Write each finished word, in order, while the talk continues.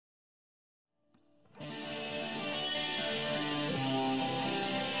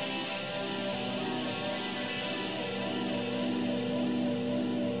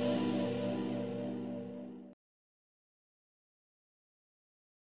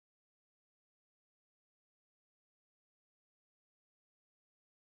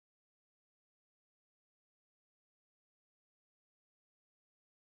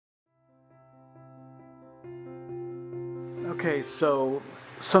Okay, so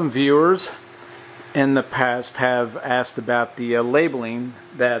some viewers in the past have asked about the labeling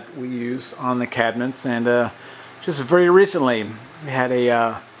that we use on the cabinets, and just very recently we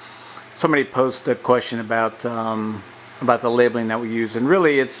had somebody post a question about the labeling that we use, and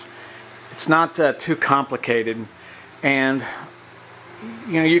really it's not too complicated, and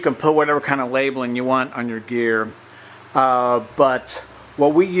you can put whatever kind of labeling you want on your gear, but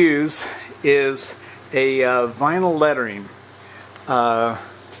what we use is a vinyl lettering.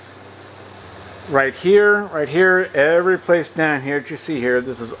 Right here, every place down here that you see here,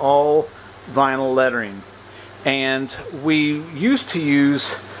 this is all vinyl lettering. And we used to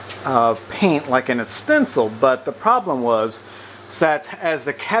use paint like in a stencil, but the problem was that as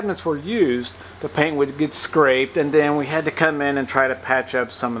the cabinets were used, the paint would get scraped, and then we had to come in and try to patch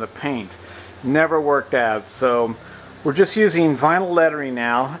up some of the paint. Never worked out, so we're just using vinyl lettering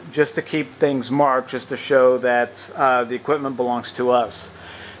now, just to keep things marked, just to show that the equipment belongs to us.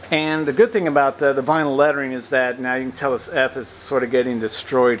 And the good thing about the vinyl lettering is that, now you can tell this F is sort of getting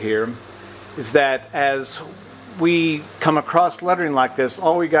destroyed here, is that as we come across lettering like this,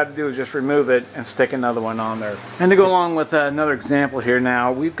 all we got to do is just remove it and stick another one on there. And to go along with another example here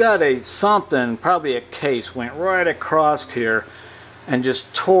now, we've got something, probably a case, went right across here and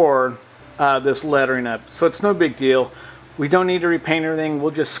just tore this lettering up. So it's no big deal. We don't need to repaint everything.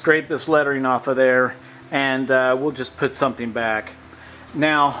 We'll just scrape this lettering off of there, and we'll just put something back.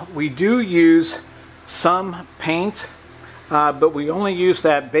 Now, we do use some paint, but we only use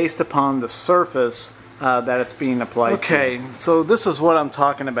that based upon the surface that it's being applied to. Okay, so this is what I'm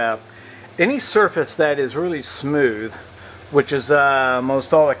talking about. Any surface that is really smooth, which is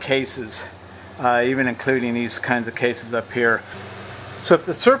most all the cases, even including these kinds of cases up here. So if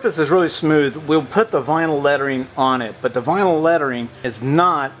the surface is really smooth, we'll put the vinyl lettering on it, but the vinyl lettering is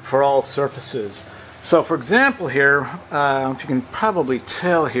not for all surfaces. So for example here, if you can probably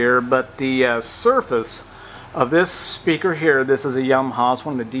tell here, but the surface of this speaker here, this is a Yamaha, it's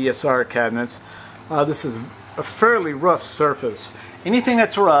one of the DSR cabinets. This is a fairly rough surface. Anything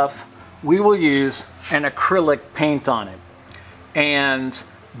that's rough, we will use an acrylic paint on it. And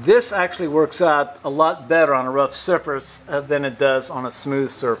this actually works out a lot better on a rough surface than it does on a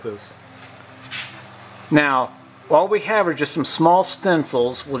smooth surface. Now, all we have are just some small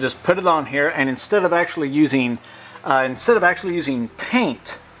stencils. We'll just put it on here, and instead of actually using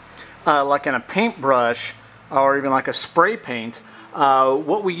paint, like in a paintbrush or even like a spray paint,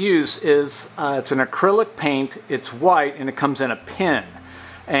 what we use is it's an acrylic paint. It's white and it comes in a pen,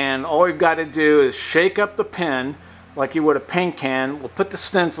 and all we've got to do is shake up the pen like you would a paint can. We'll put the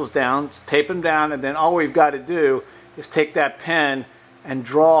stencils down, tape them down, and then all we've got to do is take that pen and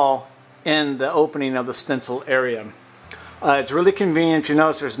draw in the opening of the stencil area. It's really convenient. You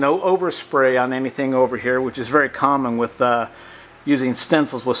notice there's no overspray on anything over here, which is very common with using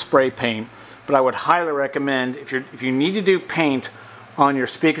stencils with spray paint. But I would highly recommend, if you need to do paint on your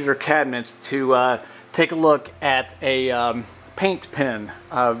speakers or cabinets, to take a look at a paint pen.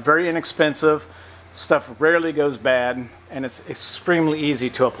 Very inexpensive. Stuff rarely goes bad, and it's extremely easy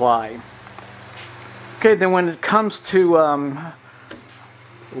to apply. Okay, then when it comes to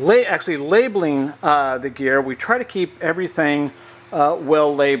actually labeling the gear, we try to keep everything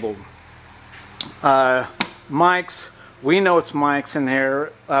well labeled. Mics, we know it's mics in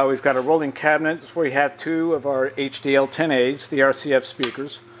here. We've got a rolling cabinet where we have two of our HDL 10As, the RCF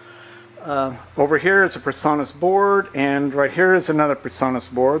speakers. Over here is a PreSonus board, and right here is another PreSonus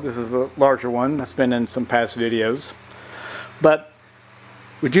board. This is the larger one that's been in some past videos. But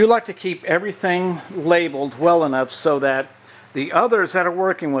we do like to keep everything labeled well enough so that the others that are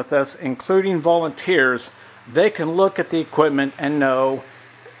working with us, including volunteers, they can look at the equipment and know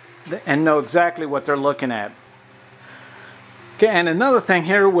exactly what they're looking at. Okay, and another thing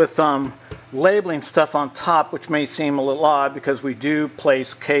here with labeling stuff on top, which may seem a little odd because we do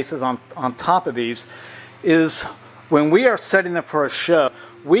place cases on top of these, is when we are setting them for a show,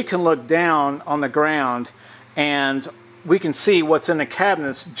 we can look down on the ground and we can see what's in the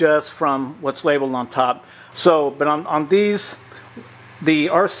cabinets just from what's labeled on top. So, but on these, the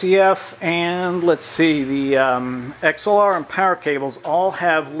RCF and let's see, the XLR and power cables all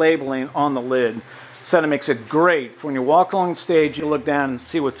have labeling on the lid. So that makes it great for when you walk along the stage, you look down and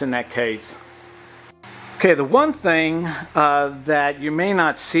see what's in that case. Okay, the one thing that you may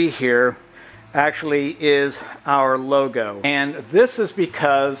not see here actually is our logo. And this is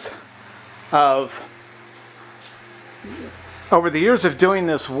because of, over the years of doing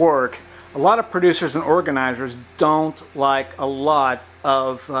this work, a lot of producers and organizers don't like a lot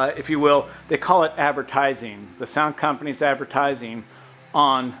of, if you will, they call it advertising. The sound company's advertising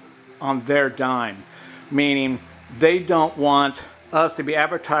on their dime. meaning they don't want us to be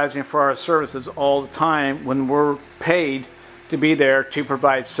advertising for our services all the time when we're paid to be there to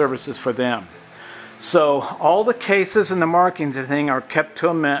provide services for them. So all the cases and the markings and everything are kept to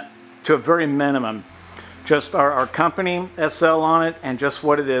a very minimum. Just our company SL on it and just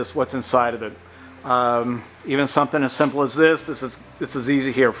what it is, what's inside of it. Even something as simple as this is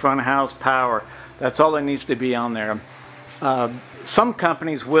easy here, front of house power. That's all that needs to be on there. Some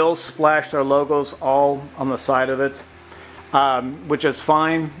companies will splash their logos all on the side of it, which is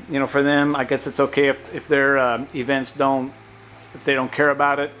fine, you know, for them. I guess it's okay if their events if they don't care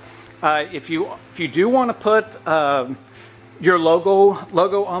about it. If you do want to put your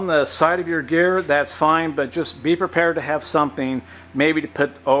logo on the side of your gear, that's fine, but just be prepared to have something maybe to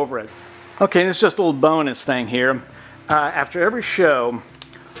put over it. Okay, this is just a little bonus thing here. After every show,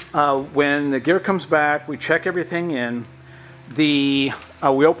 when the gear comes back, we check everything in. We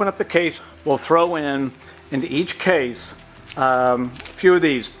open up the case. We'll throw into each case a few of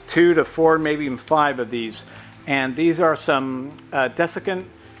these, 2 to 4, maybe even 5 of these. And these are some desiccant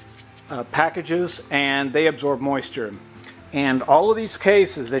packages, and they absorb moisture. And all of these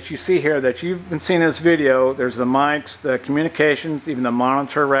cases that you see here, that you've been seeing in this video, there's the mics, the communications, even the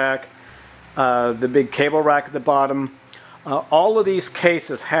monitor rack, the big cable rack at the bottom. All of these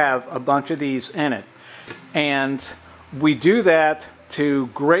cases have a bunch of these in it. And we do that to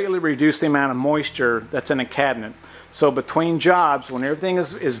greatly reduce the amount of moisture that's in a cabinet. So between jobs, when everything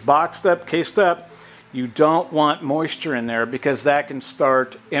is boxed up, cased up, you don't want moisture in there, because that can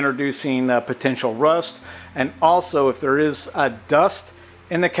start introducing potential rust. And also, if there is dust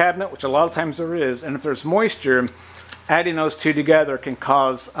in the cabinet, which a lot of times there is, and if there's moisture, adding those two together can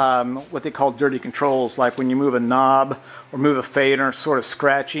cause what they call dirty controls, like when you move a knob or move a fader, sort of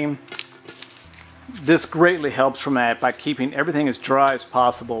scratching. This greatly helps from that by keeping everything as dry as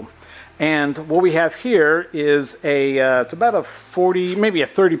possible. And what we have here is it's about a 40, maybe a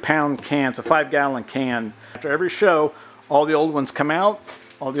 30-pound can. It's a 5-gallon can. After every show, all the old ones come out.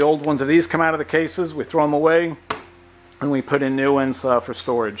 All the old ones of these come out of the cases. We throw them away, and we put in new ones for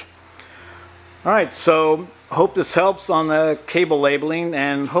storage. All right, so hope this helps on the cable labeling,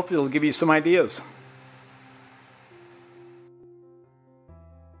 and hopefully it'll give you some ideas.